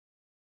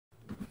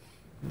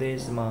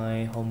This is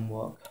my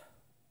homework.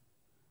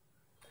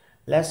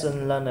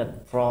 Lesson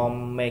learned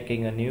from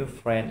making a new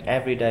friend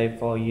every day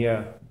for a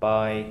year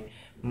by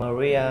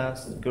Maria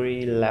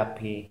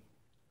Scrilapi.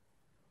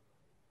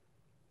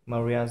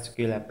 Maria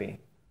Scrilapi.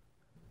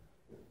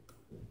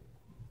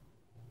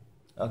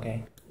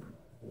 Okay,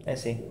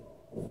 let's see.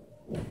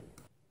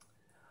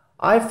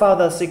 I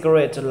found a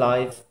secret to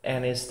life,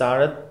 and it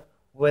started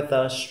with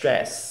a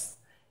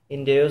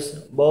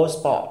stress-induced bald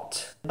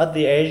spot. At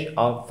the age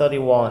of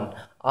 31,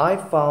 I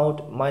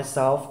found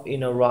myself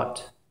in a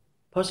rut,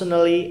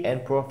 personally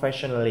and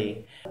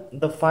professionally.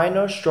 The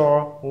final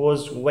straw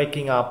was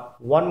waking up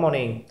one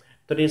morning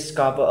to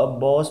discover a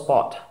bald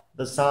spot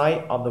the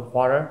size of the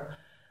quarter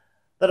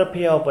that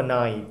appeared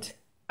overnight.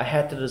 I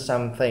had to do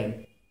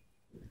something,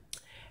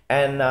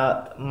 and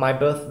my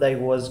birthday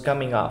was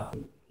coming up.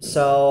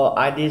 So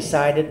I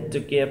decided to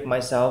give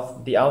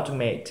myself the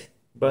ultimate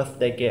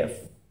birthday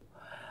gift,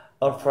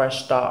 a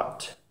fresh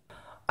start.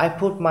 I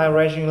put my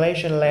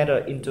resignation letter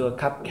into a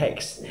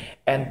cupcakes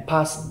and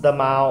passed them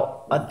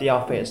out at the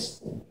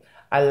office.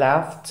 I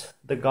left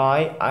the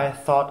guy I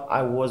thought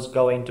I was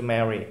going to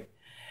marry,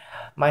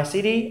 my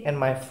city and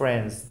my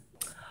friends.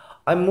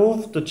 I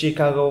moved to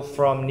Chicago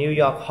from New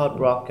York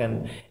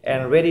heartbroken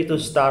and ready to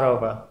start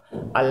over.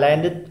 I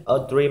landed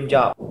a dream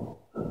job.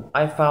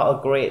 I found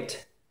a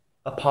great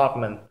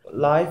apartment.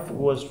 Life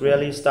was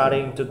really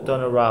starting to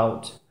turn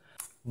around.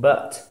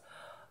 But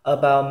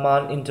about a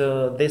month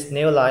into this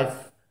new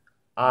life,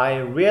 I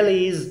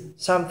realized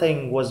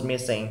something was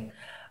missing.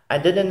 I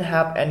didn't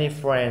have any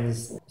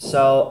friends,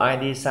 so I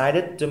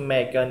decided to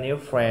make a new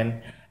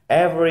friend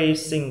every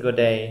single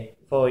day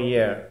for a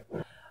year.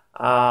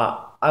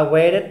 I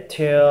waited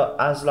till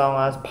as long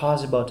as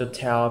possible to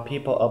tell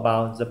people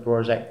about the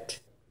project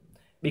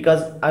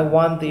because I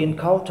want the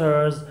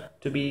encounters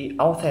to be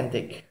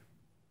authentic.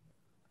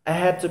 I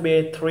had to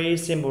be three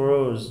simple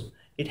rules.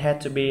 It had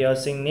to be a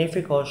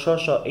significant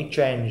social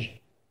exchange.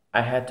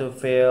 I had to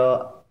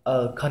feel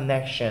a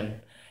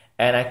connection,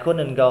 and I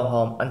couldn't go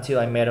home until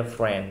I met a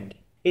friend.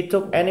 It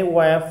took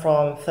anywhere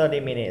from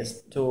 30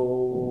 minutes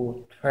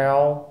to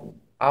 12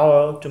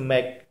 hours to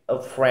make a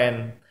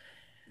friend,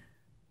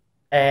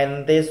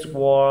 and this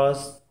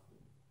was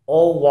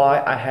all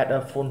while I had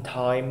a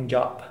full-time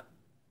job.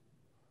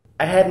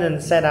 I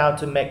hadn't set out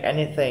to make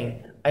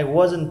anything. I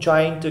wasn't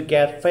trying to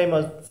get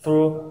famous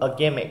through a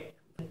gimmick.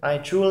 I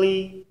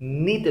truly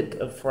needed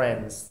a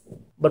friend.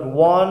 But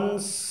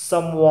once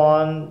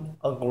someone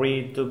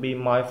agreed to be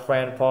my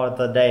friend for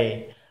the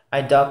day,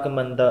 I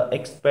documented the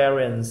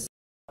experience.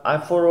 I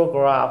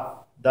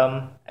photographed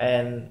them,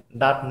 and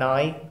that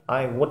night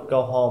I would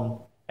go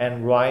home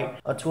and write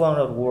a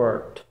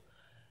 200-word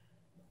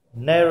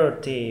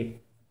narrative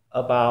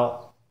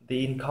about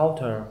the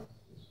encounter.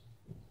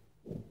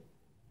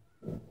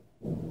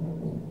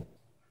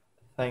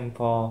 Thanks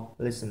for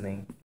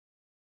listening.